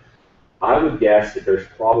 but I would guess that there's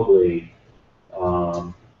probably,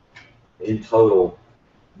 in total,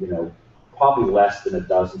 probably less than a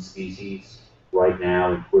dozen species right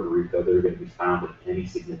now in Puerto Rico that are going to be found in any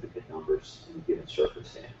significant numbers in a given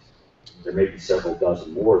circumstance. There may be several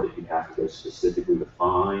dozen more that you have to go specifically to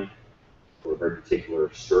find for a very particular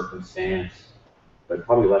circumstance, but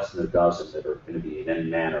probably less than a dozen that are going to be in any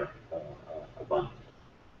manner abundant.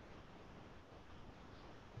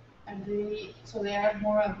 And they are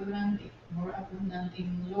more abundant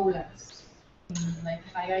in lowlands, in like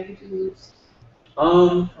high altitudes.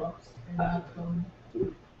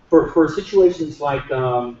 For situations like,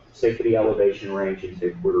 say, for the elevation range in,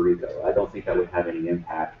 say, Puerto Rico, I don't think that would have any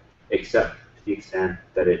impact, except to the extent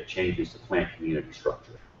that it changes the plant community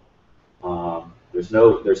structure. There's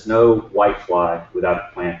no whitefly without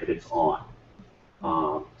a plant that it's on.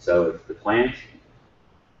 So if the plant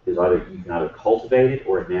is you can either cultivate it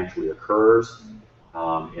or it naturally occurs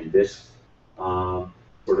in this sort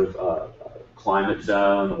of climate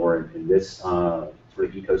zone or in this sort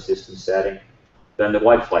of ecosystem setting, then the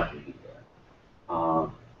whitefly can be there.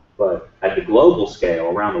 But at the global scale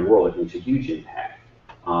around the world, it makes a huge impact.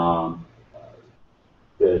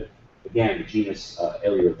 Again, the genus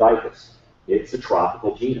Aleyrodidae, it's a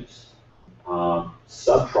tropical genus,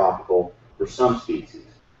 subtropical for some species.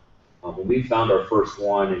 When we found our first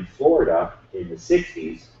one in Florida in the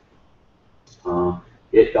 60s,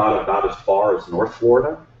 it got about as far as North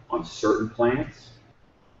Florida on certain plants,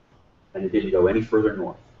 and it didn't go any further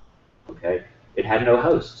north. Okay, it had no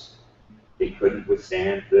hosts. It couldn't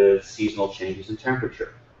withstand the seasonal changes in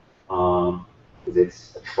temperature because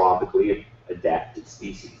it's a tropically adapted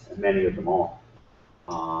species, and many of them are.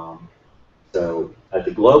 So at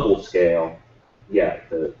the global scale, yeah,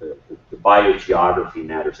 the biogeography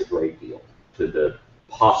matters a great deal to the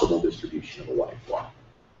possible distribution of a whitefly.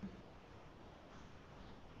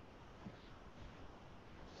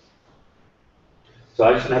 So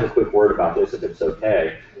I just want to have a quick word about this, if it's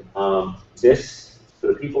okay. For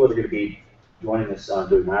the people that are going to be joining us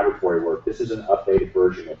doing laboratory work, this is an updated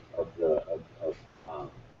version of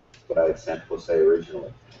what I had sent Jose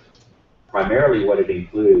originally. Primarily what it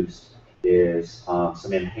includes is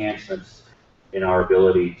some enhancements in our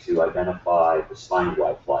ability to identify the spiny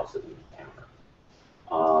whiteflies that we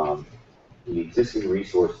encounter. The existing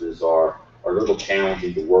resources are a little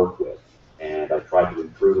challenging to work with, and I've tried to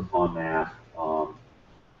improve upon that,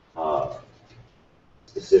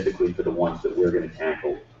 specifically for the ones that we're going to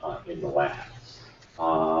tackle in the lab.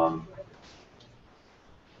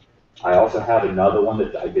 I also have another one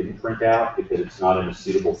that I didn't print out because it's not in a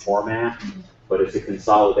suitable format, but it's a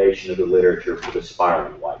consolidation of the literature for the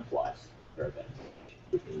spiraling whiteflies.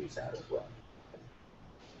 We can use that as well.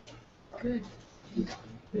 Good.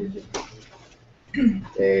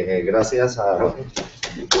 Gracias a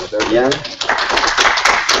Fabián.